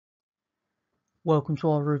Welcome to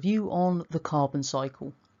our review on the carbon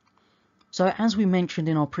cycle. So as we mentioned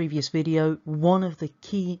in our previous video, one of the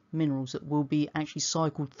key minerals that will be actually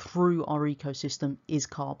cycled through our ecosystem is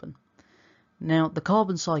carbon. Now the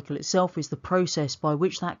carbon cycle itself is the process by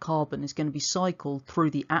which that carbon is going to be cycled through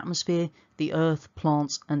the atmosphere, the earth,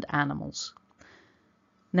 plants and animals.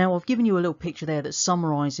 Now I've given you a little picture there that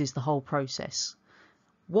summarises the whole process.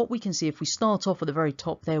 What we can see if we start off at the very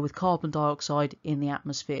top there with carbon dioxide in the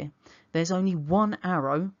atmosphere, there's only one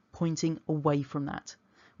arrow pointing away from that,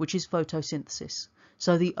 which is photosynthesis.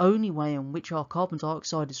 So the only way in which our carbon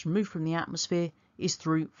dioxide is removed from the atmosphere is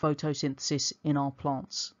through photosynthesis in our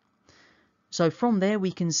plants. So from there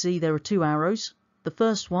we can see there are two arrows. The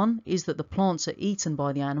first one is that the plants are eaten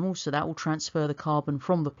by the animals, so that will transfer the carbon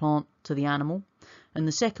from the plant to the animal. And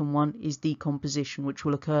the second one is decomposition, which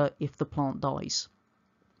will occur if the plant dies.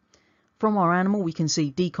 From our animal we can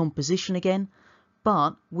see decomposition again,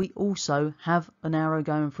 but we also have an arrow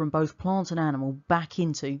going from both plant and animal back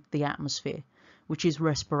into the atmosphere, which is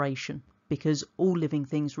respiration, because all living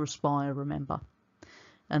things respire, remember.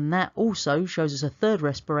 And that also shows us a third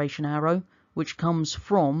respiration arrow, which comes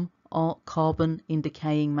from our carbon in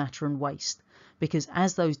decaying matter and waste, because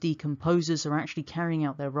as those decomposers are actually carrying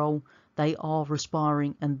out their role, they are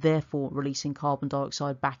respiring and therefore releasing carbon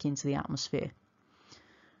dioxide back into the atmosphere.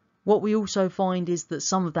 What we also find is that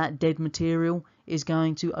some of that dead material is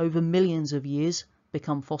going to, over millions of years,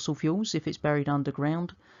 become fossil fuels if it's buried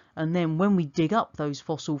underground. And then when we dig up those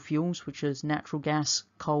fossil fuels, which is natural gas,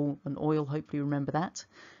 coal and oil, hopefully you remember that,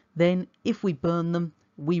 then if we burn them,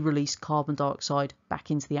 we release carbon dioxide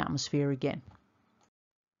back into the atmosphere again.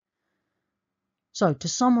 So to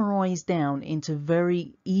summarise down into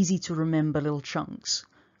very easy to remember little chunks,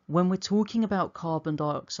 when we're talking about carbon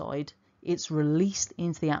dioxide, it's released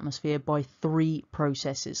into the atmosphere by three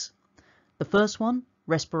processes. The first one,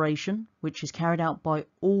 respiration, which is carried out by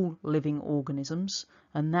all living organisms,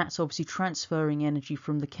 and that's obviously transferring energy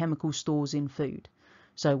from the chemical stores in food.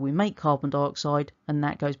 So we make carbon dioxide and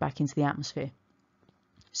that goes back into the atmosphere.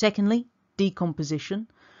 Secondly, decomposition.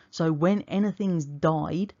 So when anything's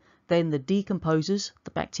died, then the decomposers,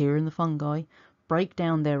 the bacteria and the fungi, break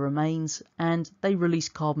down their remains and they release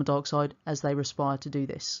carbon dioxide as they respire to do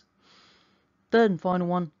this. Third and final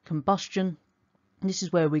one, combustion. This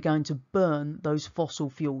is where we're going to burn those fossil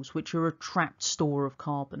fuels, which are a trapped store of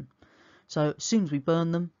carbon. So as soon as we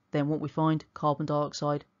burn them, then what we find, carbon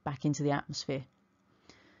dioxide back into the atmosphere.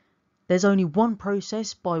 There's only one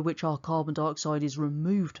process by which our carbon dioxide is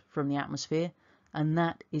removed from the atmosphere, and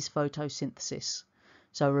that is photosynthesis.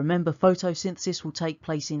 So remember, photosynthesis will take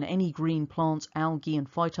place in any green plant, algae and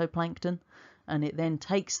phytoplankton, and it then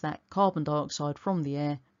takes that carbon dioxide from the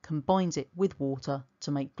air, combines it with water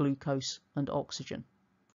to make glucose and oxygen.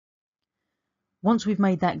 Once we've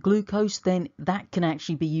made that glucose, then that can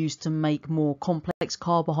actually be used to make more complex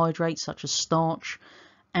carbohydrates such as starch,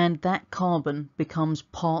 and that carbon becomes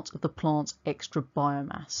part of the plant's extra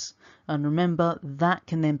biomass. And remember, that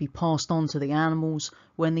can then be passed on to the animals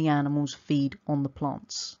when the animals feed on the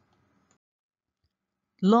plants.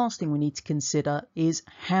 Last thing we need to consider is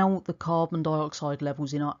how the carbon dioxide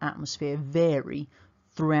levels in our atmosphere vary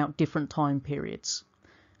throughout different time periods.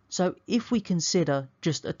 So if we consider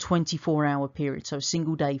just a 24-hour period, so a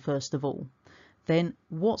single day first of all, then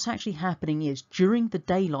what's actually happening is during the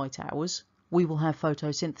daylight hours we will have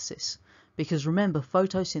photosynthesis, because remember,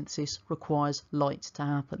 photosynthesis requires light to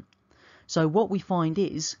happen. So what we find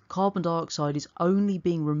is carbon dioxide is only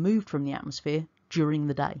being removed from the atmosphere during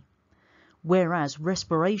the day, whereas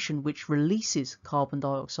respiration, which releases carbon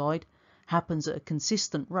dioxide, happens at a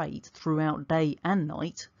consistent rate throughout day and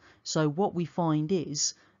night. So what we find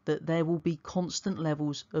is that there will be constant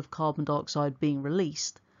levels of carbon dioxide being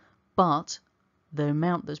released, but the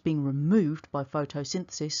amount that's being removed by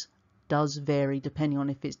photosynthesis does vary depending on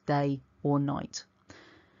if it's day or night.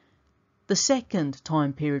 The second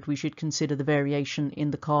time period we should consider the variation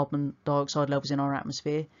in the carbon dioxide levels in our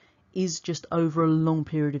atmosphere is just over a long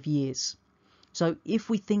period of years. So if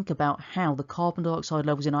we think about how the carbon dioxide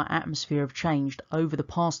levels in our atmosphere have changed over the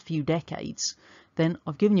past few decades, then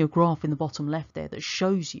I've given you a graph in the bottom left there that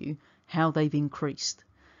shows you how they've increased.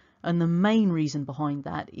 And the main reason behind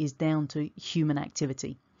that is down to human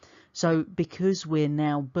activity. So because we're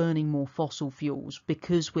now burning more fossil fuels,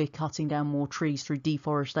 because we're cutting down more trees through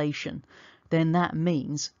deforestation, then that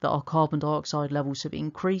means that our carbon dioxide levels have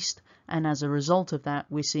increased, and as a result of that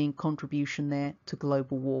we're seeing contribution there to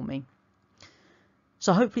global warming.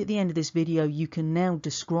 So hopefully at the end of this video you can now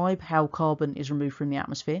describe how carbon is removed from the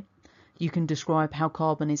atmosphere, you can describe how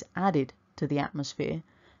carbon is added to the atmosphere,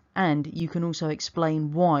 and you can also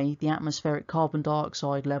explain why the atmospheric carbon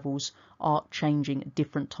dioxide levels are changing at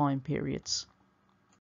different time periods.